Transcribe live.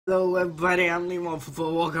Hello everybody, I'm Limo.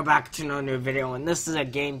 Welcome back to another new video, and this is a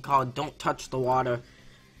game called Don't Touch the Water.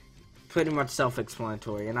 Pretty much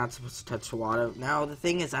self-explanatory. You're not supposed to touch the water. Now the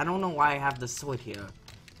thing is, I don't know why I have the sword here,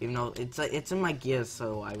 even though it's in my gear,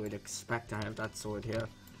 so I would expect to have that sword here.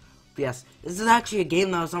 But yes, this is actually a game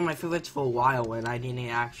that was on my favorites for a while, and I didn't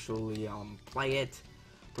actually play it.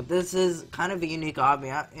 But this is kind of a unique hobby,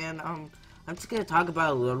 and I'm just gonna talk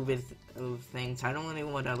about a little bit of things. I don't really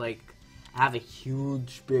want to have a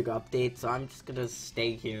huge big update, so I'm just gonna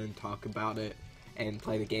stay here and talk about it and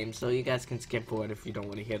play the game, so you guys can skip forward if you don't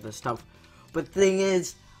want to hear this stuff. But the thing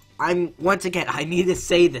is, once again, I need to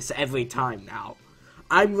say this every time now.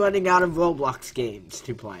 I'm running out of Roblox games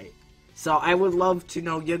to play. So I would love to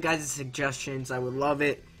know your guys' suggestions. I would love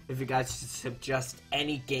it if you guys suggest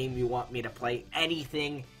any game you want me to play.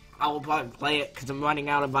 Anything, I will probably play it, because I'm running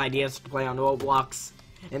out of ideas to play on Roblox.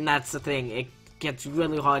 And that's the thing, it gets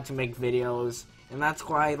really hard to make videos, and that's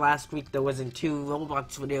why last week there wasn't 2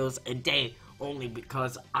 Roblox videos a day, only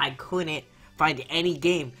because I couldn't find any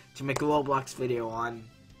game to make a Roblox video on.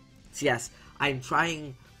 So yes, I'm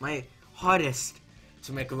trying my hardest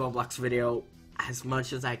to make a Roblox video as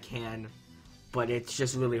much as I can, but it's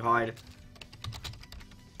just really hard.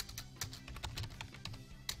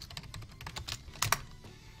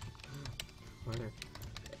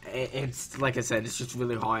 It's, like I said, it's just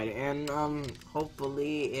really hard, and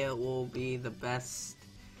hopefully it will be the best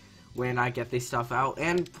when I get this stuff out,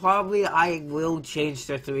 and probably I will change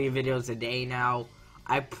to 3 videos a day now.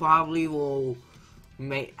 I probably will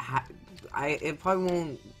it probably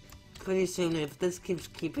won't, pretty soon, if this keeps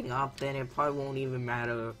keeping up, then it probably won't even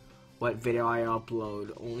matter what video I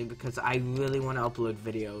upload, only because I really want to upload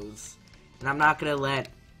videos, and I'm not gonna let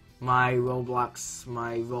my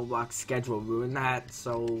Roblox schedule ruin that.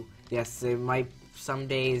 So yes, it might some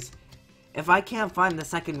days, if I can't find the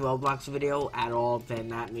second Roblox video at all, then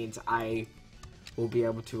that means I will be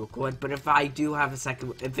able to record. But if I do have a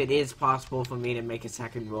second, if it is possible for me to make a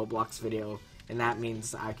second Roblox video, and that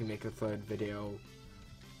means I can make a 3rd video.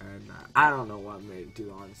 And I don't know what I'm gonna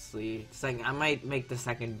do, honestly. I might make the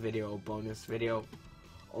second video a bonus video,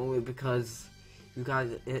 only because you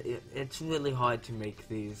guys, it's really hard to make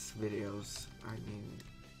these videos. I mean,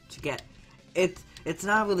 it's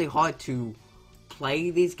not really hard to play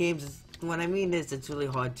these games. What I mean is, it's really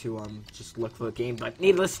hard to just look for a game. But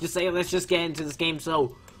needless to say, let's just get into this game.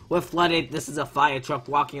 So we're flooded. This is a fire truck.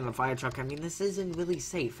 Walking in a fire truck. I mean, this isn't really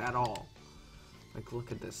safe at all. Like,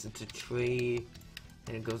 look at this. It's a tree,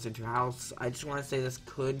 and it goes into a house. I just want to say this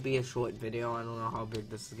could be a short video. I don't know how big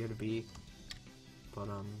this is gonna be. But,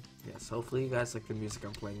 yes, hopefully you guys like the music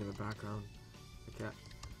I'm playing in the background. Okay,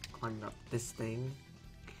 climbing up this thing.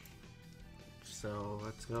 So,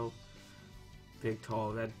 let's go. Big,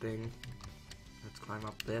 tall, red thing. Let's climb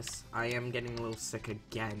up this. I am getting a little sick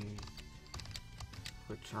again,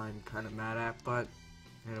 which I'm kind of mad at, but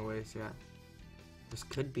anyways, yeah. This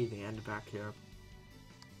could be the end back here.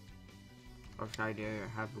 Or should I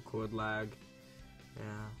have record lag?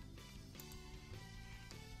 Yeah.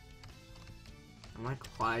 Am I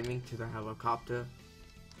climbing to the helicopter?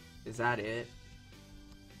 Is that it?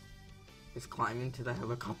 Is climbing to the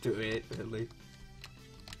helicopter it, really?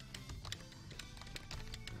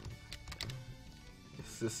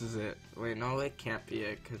 Yes, this is it. Wait, no, it can't be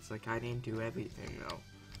it, because, I didn't do everything, though.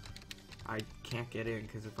 I can't get in,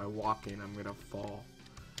 because if I walk in, I'm gonna fall.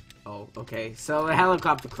 Oh, okay, so the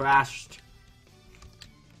helicopter crashed.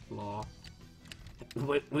 Lol.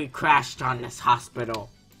 We crashed on this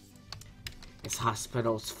hospital. This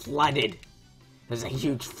hospital's flooded. There's a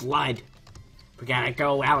huge flood. We gotta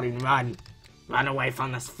go out and run. Run away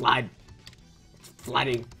from this flood. It's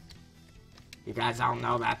flooding. You guys all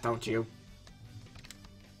know that, don't you?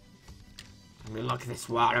 I mean, look at this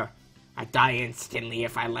water. I die instantly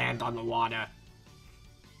if I land on the water.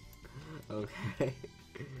 Okay.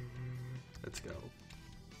 Let's go.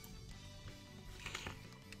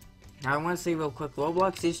 Now, I want to say real quick,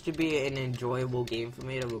 Roblox used to be an enjoyable game for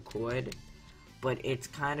me to record, but it's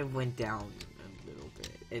kind of went down a little bit.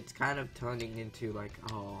 It's kind of turning into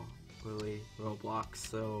oh, really, Roblox,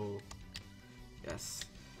 so yes,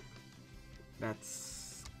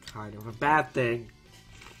 that's kind of a bad thing.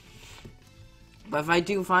 But if I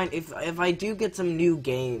do if I do get some new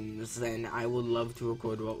games, then I would love to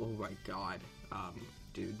record. Oh my god,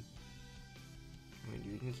 dude. I mean,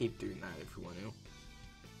 you can keep doing that if you want to.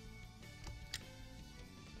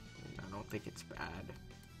 I don't think it's bad.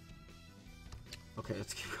 Okay,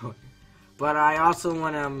 let's keep going. But I also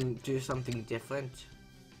want to do something different.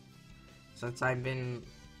 Since I've been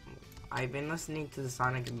listening to the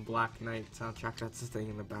Sonic and Black Knight soundtrack. That's the thing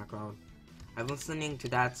in the background. I'm listening to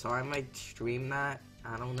that, so I might stream that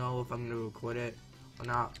I don't know if I'm gonna record it or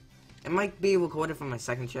not. It might be recorded from my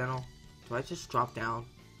second channel. Do I just drop down?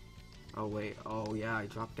 Oh wait, oh yeah, I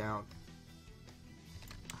dropped down.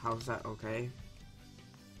 How's that okay?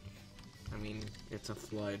 I mean, it's a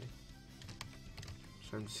flood.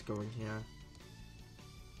 So I'm just going here.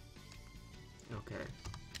 Okay.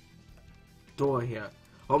 Door here.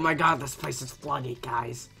 Oh my god, this place is flooded,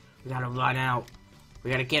 guys. We gotta run out.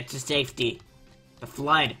 We gotta get to safety. The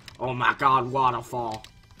flood. Oh my god, waterfall.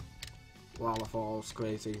 Waterfall's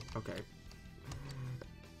crazy. Okay.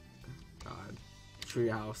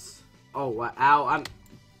 Treehouse. Oh, wow. Ow,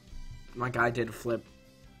 my guy did a flip.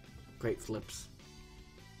 Great flips.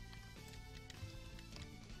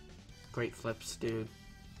 Great flips, dude.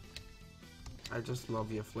 I just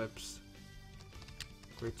love your flips.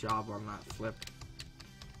 Great job on that flip.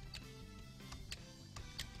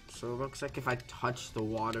 So it looks like if I touch the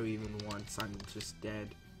water even once, I'm just dead.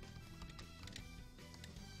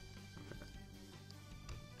 Okay.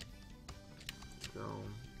 Let's go.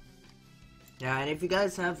 Yeah, and if you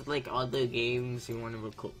guys have like other games you want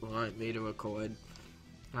me to record,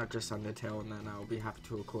 not just Undertale, and then I'll be happy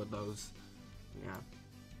to record those. Yeah.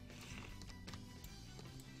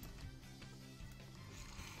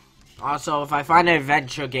 Also, if I find an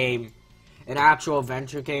adventure game, an actual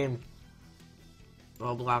adventure game,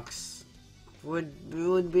 Roblox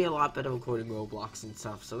would be a lot better recording Roblox and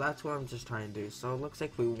stuff. So that's what I'm just trying to do. So it looks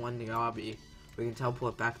like we won the obby. We can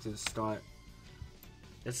teleport back to the start.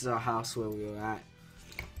 This is our house where we were at.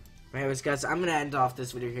 Anyways, guys, I'm gonna end off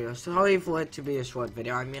this video here. Sorry for it to be a short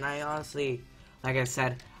video. I mean, I honestly, like I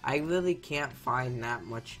said, I really can't find that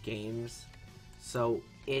much games, so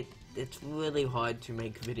it's really hard to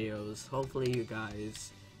make videos. Hopefully you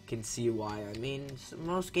guys can see why. I mean,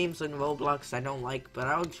 most games in Roblox I don't like, but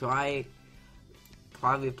I'll try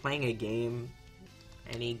probably playing a game,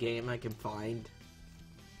 any game I can find.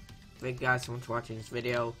 Thank you guys so much for watching this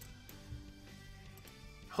video.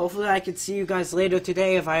 Hopefully I can see you guys later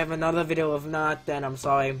today. If I have another video, if not, then I'm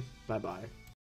sorry. Bye bye.